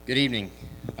Good evening.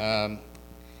 So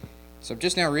I'm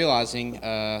just now realizing,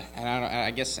 and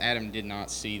I guess Adam did not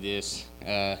see this,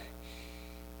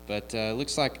 but it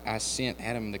looks like I sent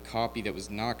Adam the copy that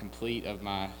was not complete of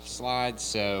my slides.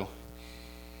 So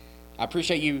I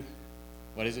appreciate you.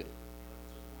 What is it?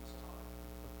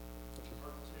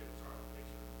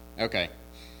 Okay.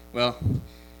 Well,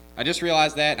 I just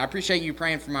realized that. I appreciate you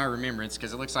praying for my remembrance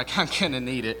because it looks like I'm gonna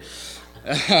need it.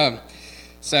 Um,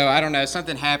 So I don't know.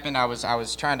 Something happened. I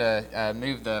was trying to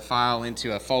move the file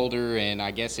into a folder, and I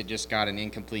guess it just got an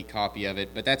incomplete copy of it.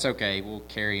 But that's okay. We'll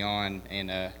carry on, and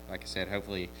like I said,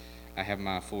 hopefully I have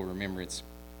my full remembrance.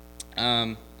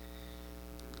 Um,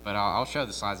 but I'll show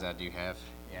the slides that I do have.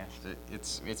 Yeah,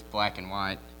 it's black and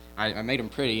white. I made them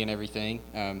pretty and everything.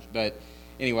 But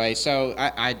anyway, so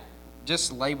I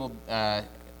just labeled. I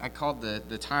called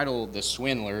the title "The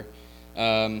Swindler"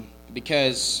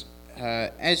 because.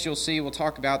 As you'll see, we'll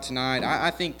talk about tonight.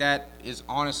 I think that is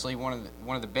honestly one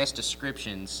of the best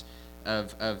descriptions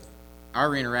of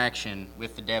our interaction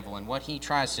with the devil and what he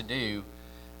tries to do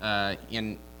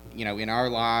in our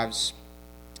lives.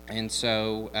 And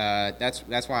so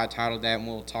that's why I titled that, and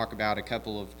we'll talk about a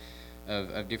couple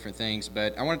of different things.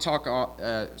 But I want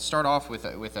to start off with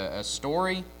a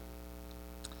story,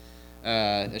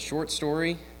 a short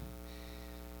story.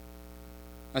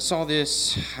 I saw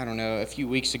this, I don't know, a few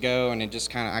weeks ago, and I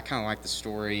kind of liked the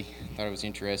story. Thought it was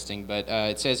interesting. But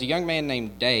it says a young man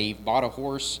named Dave bought a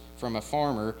horse from a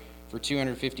farmer for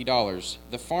 $250.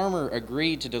 The farmer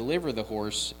agreed to deliver the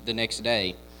horse the next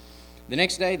day. The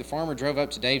next day, the farmer drove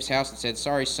up to Dave's house and said,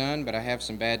 "Sorry, son, but I have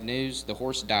some bad news. The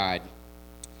horse died."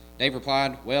 Dave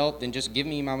replied, "Well, then just give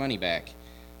me my money back."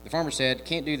 The farmer said,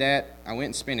 "Can't do that. I went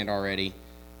and spent it already."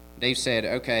 Dave said,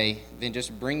 "Okay, then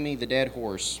just bring me the dead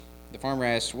horse." The farmer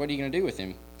asked, "What are you going to do with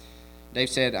him?" Dave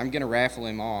said, "I'm going to raffle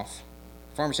him off."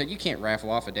 The farmer said, "You can't raffle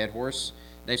off a dead horse."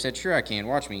 Dave said, "Sure I can.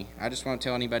 Watch me. I just won't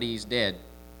tell anybody he's dead."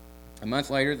 A month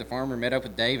later, the farmer met up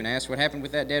with Dave and asked what happened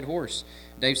with that dead horse.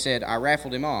 Dave said, "I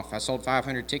raffled him off. I sold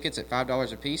 500 tickets at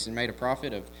 $5 apiece and made a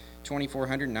profit of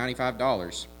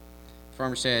 $2,495. The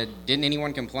farmer said, "Didn't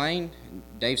anyone complain?"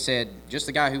 Dave said, "Just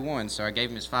the guy who won, so I gave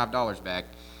him his $5 back."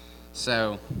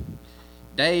 So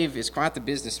Dave is quite the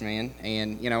businessman,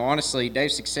 and honestly,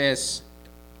 Dave's success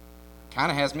kind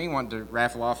of has me wanting to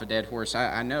raffle off a dead horse.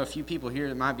 I know a few people here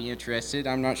that might be interested.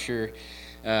 I'm not sure,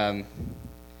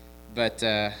 but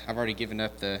I've already given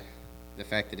up the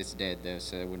fact that it's dead, though,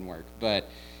 so it wouldn't work. But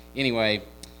anyway,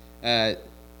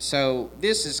 so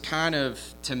this is kind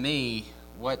of, to me,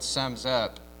 what sums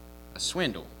up a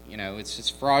swindle. It's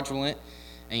fraudulent,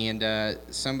 and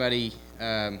somebody.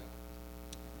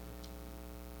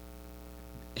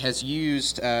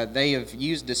 They have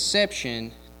used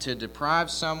deception to deprive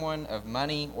someone of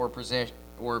money or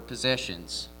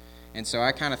possessions. And so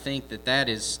I kind of think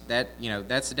that's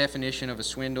the definition of a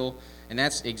swindle, and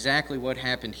that's exactly what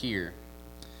happened here.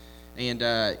 And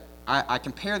I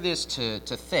compare this to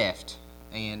theft.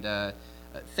 And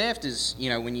theft is,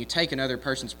 when you take another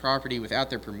person's property without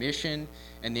their permission,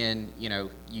 and then, you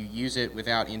use it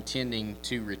without intending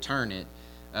to return it.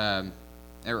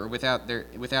 Or without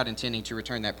intending to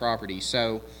return that property.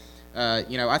 So,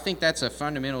 I think that's a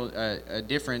fundamental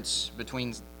difference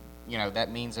between,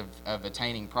 that means of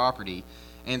attaining property.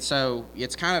 And so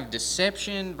it's kind of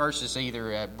deception versus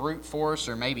either brute force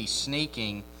or maybe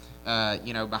sneaking,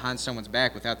 behind someone's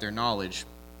back without their knowledge.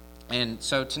 And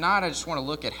so tonight I just want to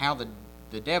look at how the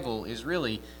devil is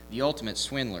really the ultimate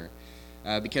swindler.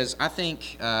 Because I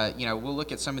think, we'll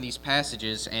look at some of these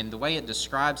passages, and the way it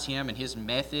describes him and his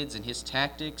methods and his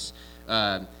tactics,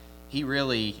 he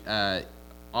really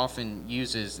often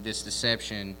uses this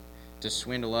deception to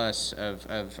swindle us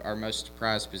of our most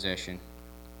prized possession.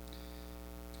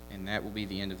 And that will be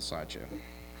the end of the slideshow.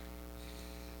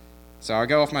 So I'll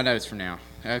go off my notes from now.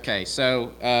 Okay,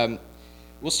 so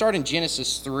we'll start in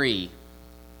Genesis 3,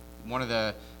 one of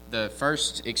the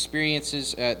first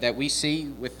experiences that we see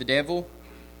with the devil,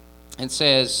 and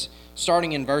says,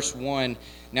 starting in verse 1,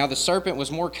 "Now the serpent was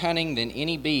more cunning than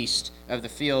any beast of the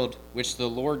field which the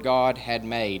Lord God had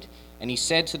made. And he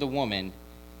said to the woman,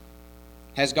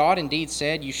 'Has God indeed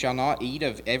said, you shall not eat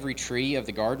of every tree of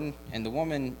the garden?' And the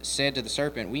woman said to the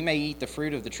serpent, 'We may eat the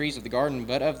fruit of the trees of the garden,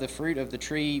 but of the fruit of the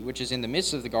tree which is in the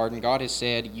midst of the garden, God has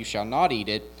said, you shall not eat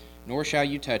it, nor shall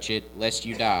you touch it, lest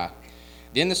you die.'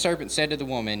 Then the serpent said to the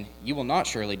woman, 'You will not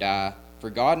surely die, for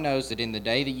God knows that in the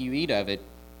day that you eat of it,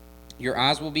 your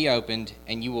eyes will be opened,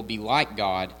 and you will be like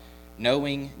God,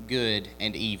 knowing good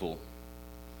and evil.'"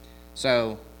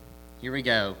 So, here we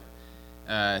go.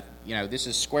 This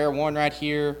is square one right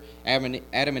here. Adam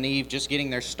and Eve just getting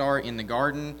their start in the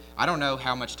garden. I don't know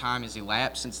how much time has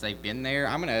elapsed since they've been there.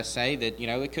 I'm going to say that,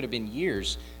 it could have been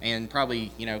years, and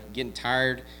probably, getting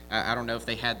tired. I don't know if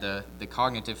they had the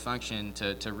cognitive function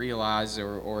to realize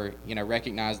or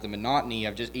recognize the monotony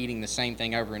of just eating the same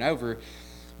thing over and over.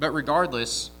 But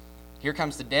regardless, here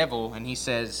comes the devil, and he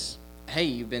says, hey,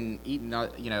 you've been eating,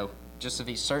 just of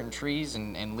these certain trees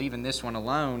and leaving this one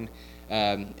alone.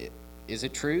 Is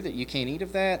it true that you can't eat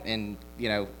of that? And,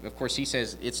 of course, he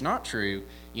says, it's not true.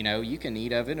 You can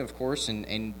eat of it, of course,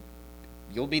 and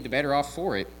you'll be the better off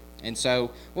for it. And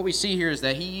so what we see here is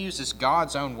that he uses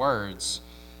God's own words.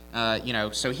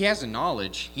 So he has a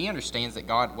knowledge. He understands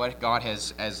that what God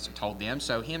has told them.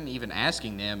 So him even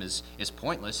asking them is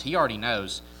pointless. He already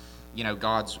knows,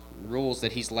 God's rules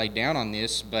that he's laid down on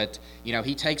this. But,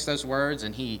 he takes those words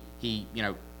and he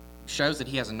shows that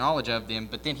he has a knowledge of them,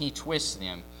 but then he twists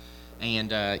them.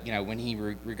 And, when he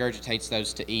regurgitates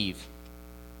those to Eve.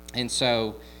 And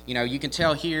so, you can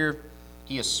tell here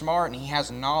he is smart and he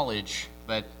has knowledge,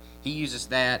 but he uses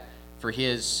that for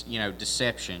his,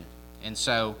 deception. And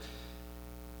so,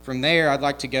 from there, I'd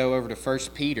like to go over to 1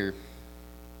 Peter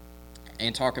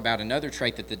and talk about another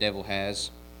trait that the devil has.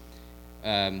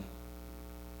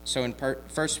 So in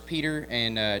 1 Peter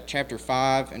and chapter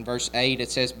 5 and verse 8, it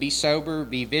says, be sober,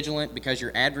 be vigilant, because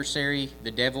your adversary,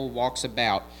 the devil, walks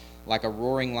about like a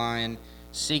roaring lion,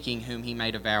 seeking whom he may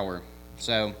devour.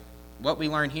 So what we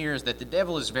learn here is that the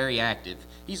devil is very active.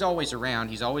 He's always around,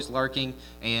 he's always lurking,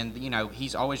 and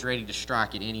he's always ready to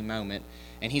strike at any moment.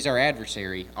 And he's our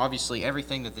adversary. Obviously,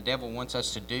 everything that the devil wants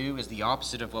us to do is the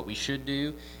opposite of what we should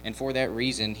do, and for that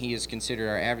reason, he is considered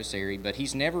our adversary. But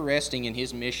he's never resting in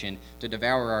his mission to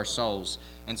devour our souls.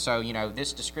 And so,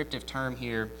 this descriptive term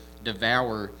here,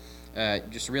 devour,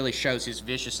 just really shows his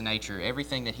vicious nature.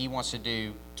 Everything that he wants to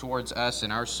do towards us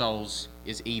and our souls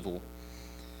is evil.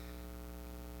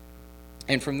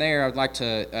 And from there, I'd like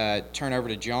to turn over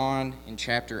to John in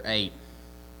chapter 8.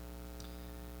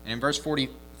 And in verse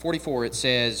 44, it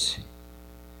says,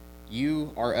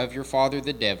 you are of your father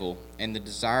the devil, and the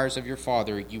desires of your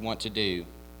father you want to do.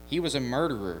 He was a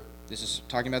murderer. This is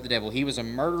talking about the devil. He was a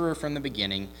murderer from the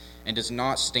beginning and does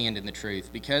not stand in the truth,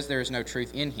 because there is no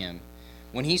truth in him.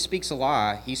 When he speaks a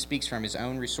lie, he speaks from his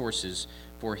own resources,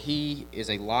 for he is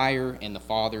a liar and the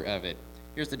father of it.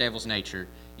 Here's the devil's nature.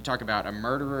 You talk about a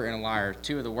murderer and a liar,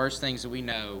 two of the worst things that we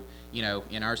know,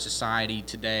 in our society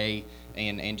today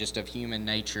and just of human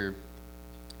nature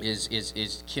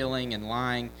is killing and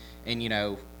lying.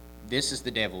 And, this is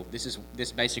the devil.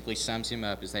 This basically sums him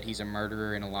up, is that he's a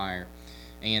murderer and a liar.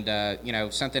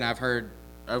 And, something I've heard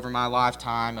over my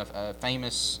lifetime, a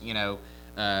famous,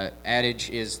 adage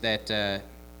is that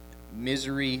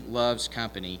misery loves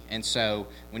company. And so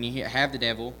when you have the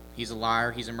devil, he's a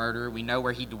liar, he's a murderer. We know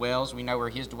where he dwells. We know where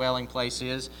his dwelling place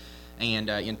is, and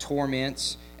in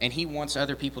torments. And he wants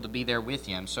other people to be there with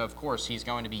him. So, of course, he's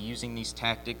going to be using these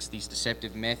tactics, these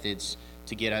deceptive methods,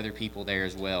 to get other people there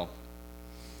as well.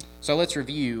 So let's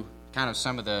review kind of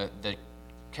some of the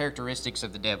characteristics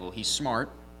of the devil. He's smart,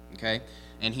 okay?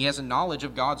 And he has a knowledge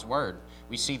of God's word.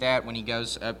 We see that when he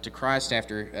goes up to Christ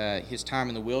after his time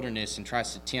in the wilderness and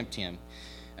tries to tempt him.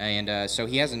 And so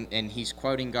he has, and he's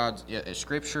quoting God's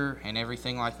scripture and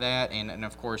everything like that, and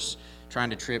of course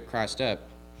trying to trip Christ up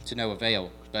to no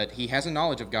avail. But he has a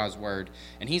knowledge of God's word,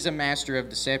 and he's a master of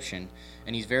deception,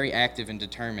 and he's very active and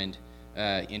determined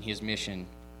in his mission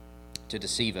to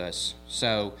deceive us.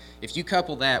 So if you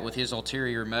couple that with his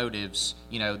ulterior motives,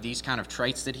 these kind of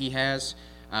traits that he has,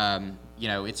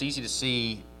 it's easy to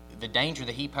see the danger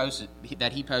that he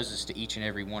poses to each and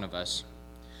every one of us.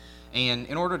 And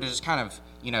in order to just kind of,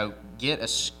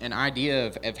 get an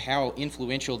idea of how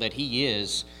influential that he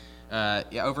is,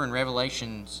 over in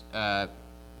Revelation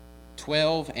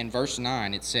 12 and verse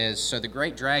 9, it says, so the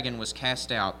great dragon was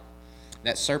cast out,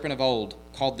 that serpent of old,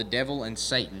 called the devil and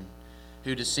Satan,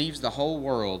 who deceives the whole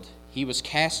world. He was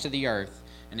cast to the earth,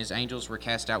 and his angels were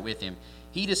cast out with him.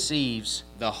 He deceives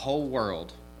the whole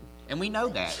world. And we know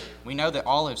that. We know that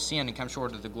all have sinned and come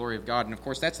short of the glory of God. And, of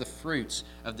course, that's the fruits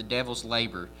of the devil's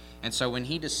labor. And so when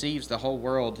he deceives the whole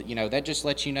world, that just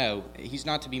lets you know he's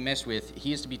not to be messed with.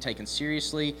 He is to be taken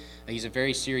seriously. He's a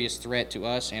very serious threat to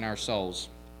us and our souls.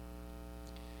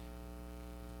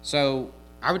 So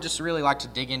I would just really like to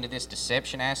dig into this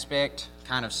deception aspect,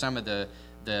 kind of some of the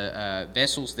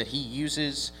vessels that he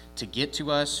uses to get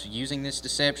to us using this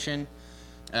deception.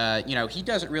 He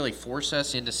doesn't really force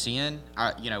us into sin.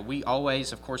 We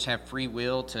always, of course, have free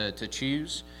will to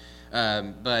choose.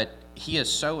 But he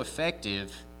is so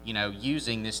effective,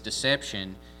 using this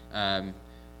deception. And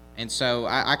And so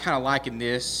I kind of liken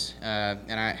this,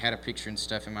 and I had a picture and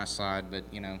stuff in my slide, but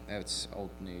that's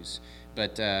old news.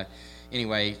 But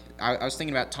anyway, I was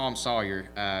thinking about Tom Sawyer.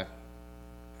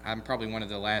 I'm probably one of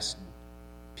the last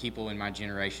people in my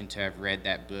generation to have read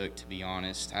that book, to be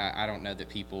honest. I don't know that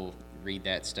people read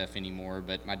that stuff anymore,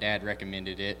 but my dad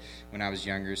recommended it when I was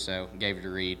younger, so gave it a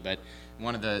read. But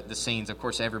one of the scenes, of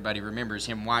course, everybody remembers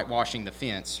him whitewashing the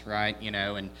fence, right?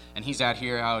 And he's out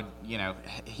here,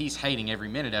 he's hating every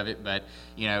minute of it, but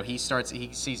he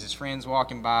sees his friends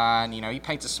walking by, and he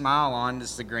paints a smile on. This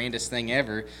is the grandest thing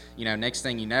ever. Next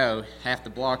thing you know, half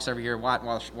the block's over here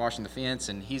whitewashing the fence,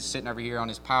 and he's sitting over here on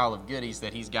his pile of goodies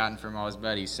that he's gotten from all his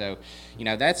buddies. So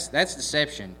that's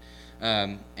deception.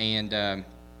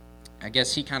 I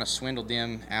guess he kind of swindled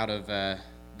them out of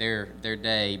their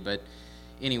day. But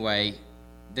anyway,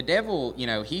 the devil,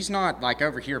 he's not like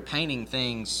over here painting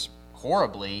things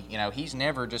horribly. He's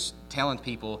never just telling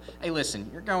people, hey,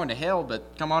 listen, you're going to hell,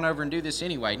 but come on over and do this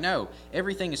anyway. No,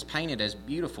 everything is painted as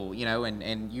beautiful,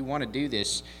 and you want to do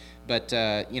this. But,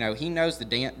 he knows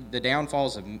the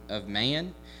downfalls of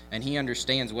man, and he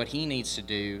understands what he needs to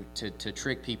do to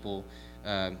trick people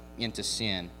into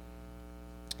sin.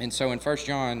 And so in 1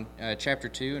 John chapter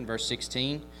 2 and verse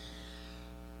 16,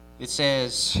 it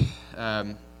says,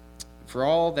 for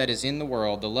all that is in the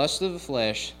world, the lust of the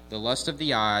flesh, the lust of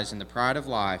the eyes, and the pride of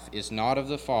life is not of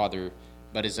the Father,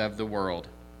 but is of the world.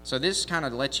 So this kind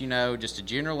of lets you know just a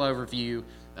general overview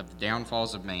of the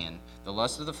downfalls of man. The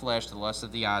lust of the flesh, the lust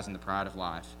of the eyes, and the pride of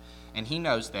life. And he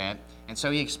knows that, and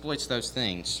so he exploits those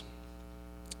things.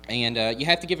 And you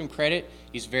have to give him credit.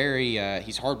 He's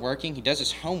he's hardworking. He does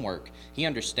his homework. He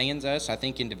understands us, I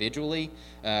think, individually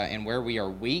and where we are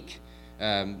weak.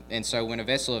 And so when a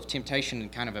vessel of temptation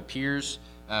kind of appears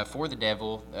for the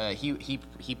devil,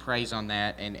 he preys on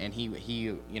that, and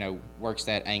he works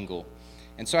that angle.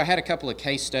 And so I had a couple of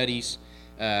case studies,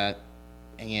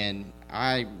 and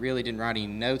I really didn't write any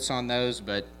notes on those,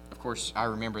 but of course I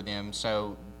remember them.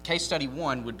 So case study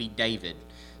 1 would be David.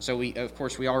 So we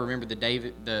all remember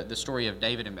the story of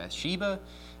David and Bathsheba,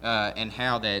 and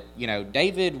how that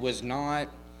David was not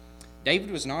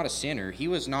a sinner. He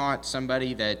was not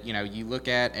somebody that you look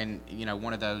at and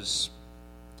one of those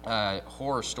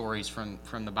horror stories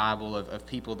from the Bible of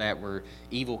people that were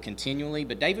evil continually.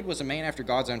 But David was a man after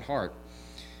God's own heart,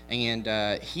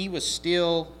 and he was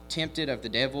still tempted of the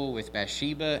devil with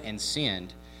Bathsheba and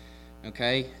sinned.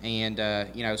 Okay, and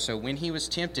so when he was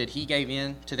tempted, he gave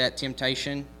in to that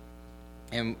temptation,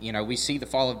 and we see the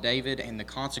fall of David and the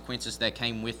consequences that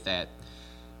came with that.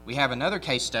 We have another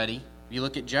case study. You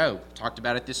look at Job. Talked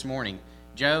about it this morning.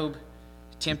 Job,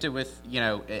 tempted with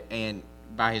and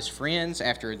by his friends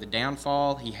after the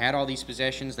downfall, he had all these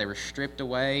possessions. They were stripped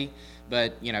away,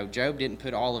 but Job didn't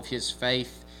put all of his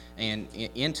faith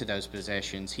into those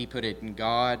possessions. He put it in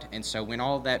God, and so when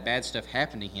all of that bad stuff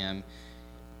happened to him,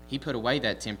 he put away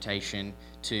that temptation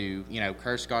to,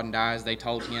 curse God and die, as they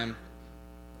told him,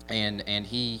 and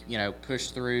he,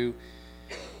 pushed through.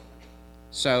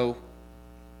 So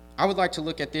I would like to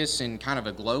look at this in kind of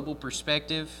a global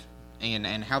perspective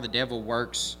and how the devil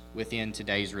works within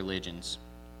today's religions.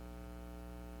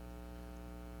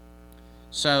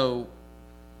 So,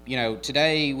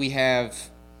 today we have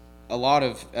a lot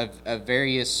of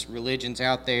various religions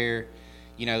out there.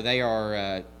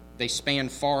 They span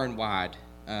far and wide.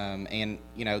 And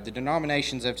the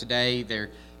denominations of today, they're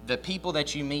the people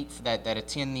that you meet that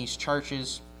attend these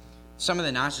churches, some of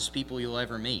the nicest people you'll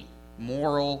ever meet,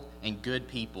 moral and good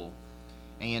people.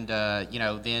 And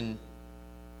then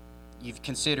you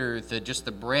consider just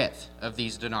the breadth of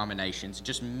these denominations,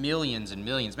 just millions and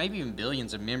millions, maybe even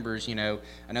billions of members. I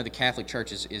know the Catholic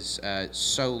Church is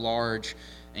so large,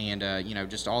 and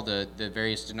just all the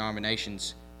various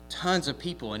denominations. Tons of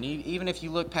people, and even if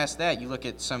you look past that, you look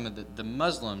at some of the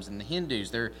Muslims and the Hindus.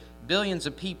 There are billions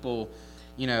of people.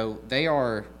 They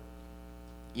are,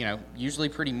 usually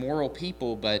pretty moral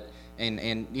people, but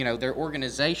and their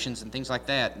organizations and things like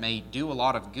that may do a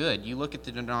lot of good. You look at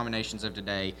the denominations of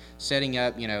today, setting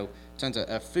up tons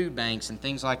of food banks and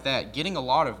things like that, getting a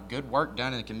lot of good work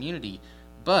done in the community,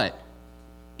 but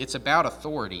it's about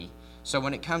authority. So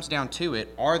when it comes down to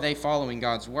it, are they following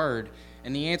God's word?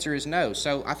 And the answer is no.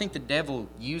 So I think the devil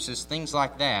uses things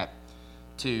like that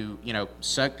to,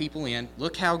 suck people in.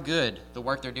 Look how good the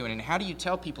work they're doing. And how do you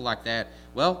tell people like that?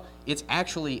 Well, it's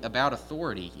actually about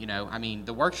authority.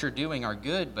 The works you're doing are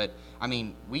good, but,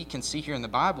 we can see here in the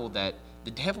Bible that the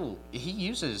devil, he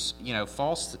uses,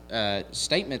 false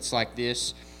statements like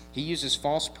this. He uses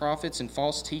false prophets and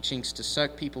false teachings to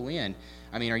suck people in.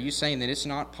 Are you saying that it's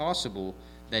not possible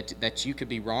that you could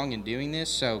be wrong in doing this?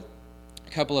 So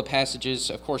couple of passages.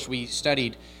 Of course, we're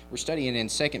studying in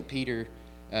 2 Peter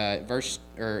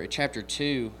chapter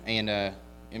 2, and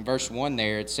in verse 1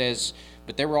 there it says,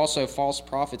 "But there were also false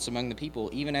prophets among the people,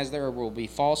 even as there will be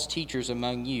false teachers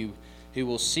among you, who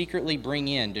will secretly bring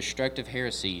in destructive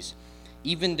heresies,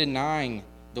 even denying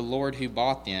the Lord who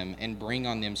bought them, and bring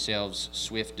on themselves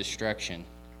swift destruction."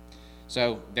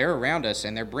 So they're around us,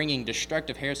 and they're bringing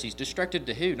destructive heresies. Destructive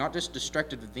to who? Not just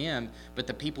destructive to them, but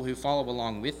the people who follow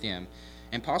along with them,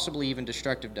 and possibly even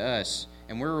destructive to us.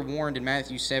 And we're warned in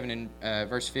Matthew 7 and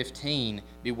verse 15,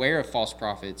 "Beware of false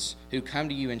prophets who come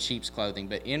to you in sheep's clothing,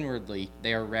 but inwardly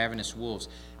they are ravenous wolves."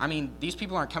 I mean, these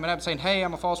people aren't coming up and saying, "Hey,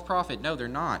 I'm a false prophet." No, they're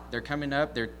not. They're coming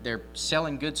up, they're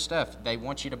selling good stuff. They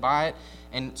want you to buy it,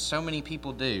 and so many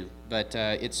people do. But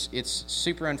it's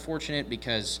super unfortunate,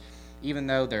 because even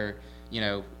though they're,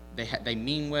 they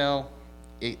mean well,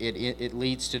 it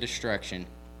leads to destruction.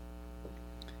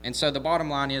 And so the bottom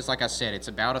line is, like I said, it's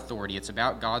about authority. It's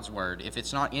about God's word. If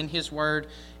it's not in His word,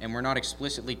 and we're not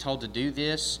explicitly told to do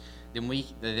this, then we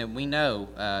know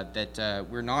that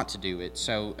we're not to do it.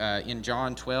 So in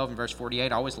John 12 and verse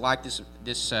 48, I always like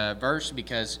this verse,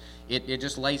 because it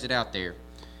just lays it out there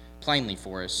plainly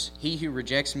for us. "He who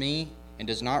rejects me and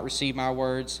does not receive my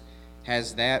words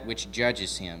has that which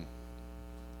judges him."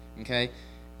 Okay?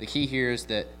 The key here is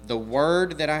that the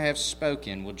word that I have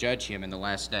spoken will judge him in the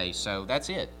last day. So that's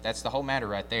it. That's the whole matter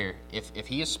right there. If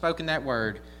He has spoken that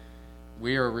word,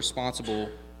 we are responsible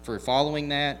for following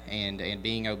that and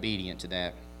being obedient to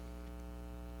that.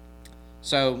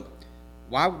 So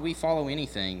why would we follow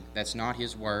anything that's not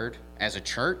His word, as a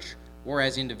church or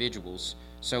as individuals?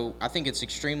 So I think it's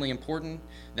extremely important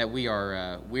that we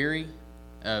are weary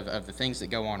of the things that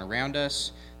go on around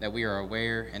us, that we are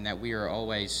aware, and that we are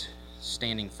always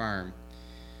standing firm.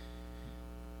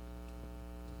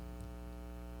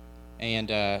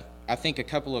 And I think a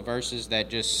couple of verses that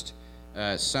just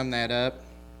sum that up.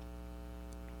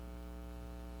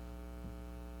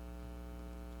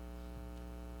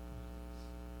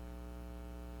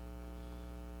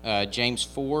 James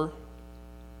 4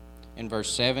 and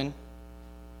verse 7.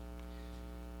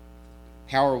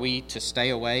 How are we to stay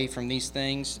away from these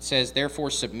things? It says,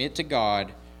 "Therefore submit to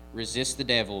God, resist the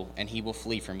devil, and he will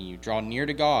flee from you. Draw near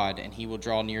to God, and he will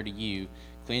draw near to you.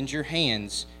 Cleanse your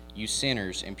hands, you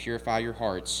sinners, and purify your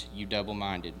hearts, you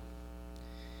double-minded."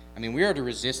 I mean, we are to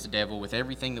resist the devil with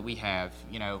everything that we have.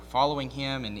 Following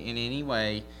him in any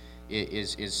way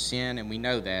is sin, and we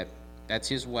know that. That's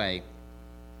his way.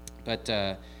 But,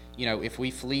 if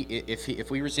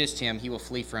we resist him, he will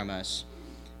flee from us.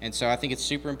 And so I think it's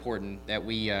super important that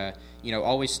we,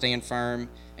 always stand firm.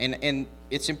 And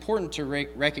it's important to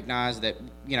recognize that,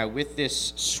 with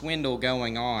this swindle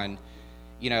going on,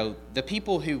 the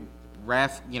people who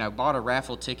bought a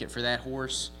raffle ticket for that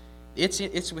horse,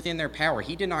 it's within their power.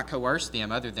 He did not coerce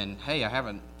them, other than, "Hey, I have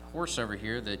a horse over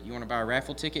here that you want to buy a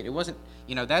raffle ticket." It wasn't,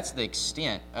 that's the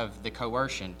extent of the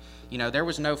coercion. There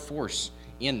was no force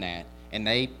in that. And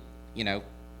they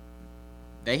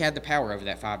had the power over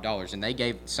that $5,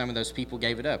 and some of those people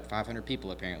gave it up, 500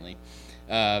 people apparently.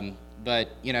 But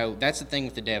that's the thing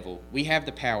with the devil. We have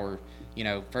the power.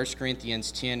 1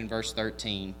 Corinthians 10 and verse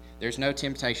 13, "There's no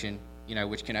temptation,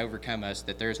 which can overcome us,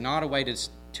 that there's not a way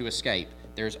to escape.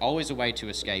 There's always a way to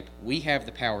escape." We have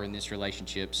the power in this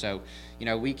relationship. So,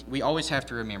 we always have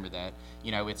to remember that.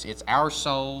 It's our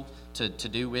soul to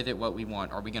do with it what we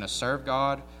want. Are we going to serve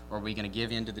God, or are we going to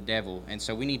give in to the devil? And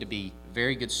so we need to be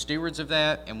very good stewards of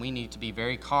that, and we need to be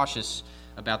very cautious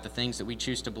about the things that we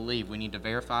choose to believe. We need to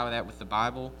verify that with the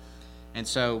Bible. And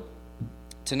so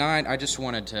tonight I just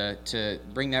wanted to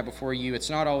bring that before you. It's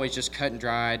not always just cut and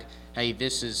dried. Hey,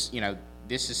 this is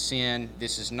sin,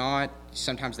 this is not.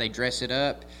 Sometimes they dress it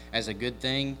up as a good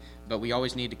thing, but we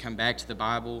always need to come back to the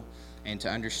Bible and to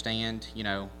understand,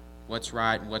 what's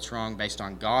right and what's wrong based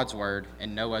on God's word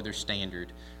and no other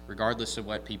standard, regardless of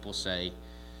what people say.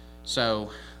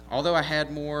 So, although I had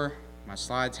more, my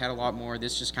slides had a lot more,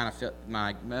 this just kind of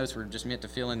my notes were just meant to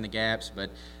fill in the gaps, but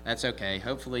that's okay.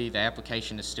 Hopefully the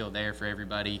application is still there for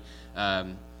everybody.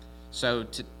 So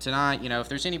tonight, if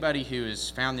there's anybody who has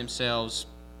found themselves,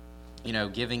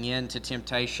 giving in to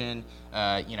temptation,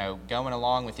 going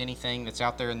along with anything that's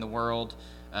out there in the world,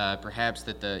 perhaps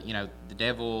that the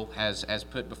devil has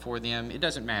put before them, it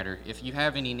doesn't matter. If you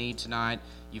have any need tonight,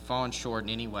 you've fallen short in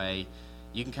any way,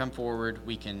 you can come forward.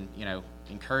 We can,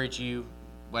 encourage you,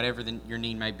 whatever your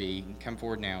need may be. You can come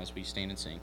forward now as we stand and sing.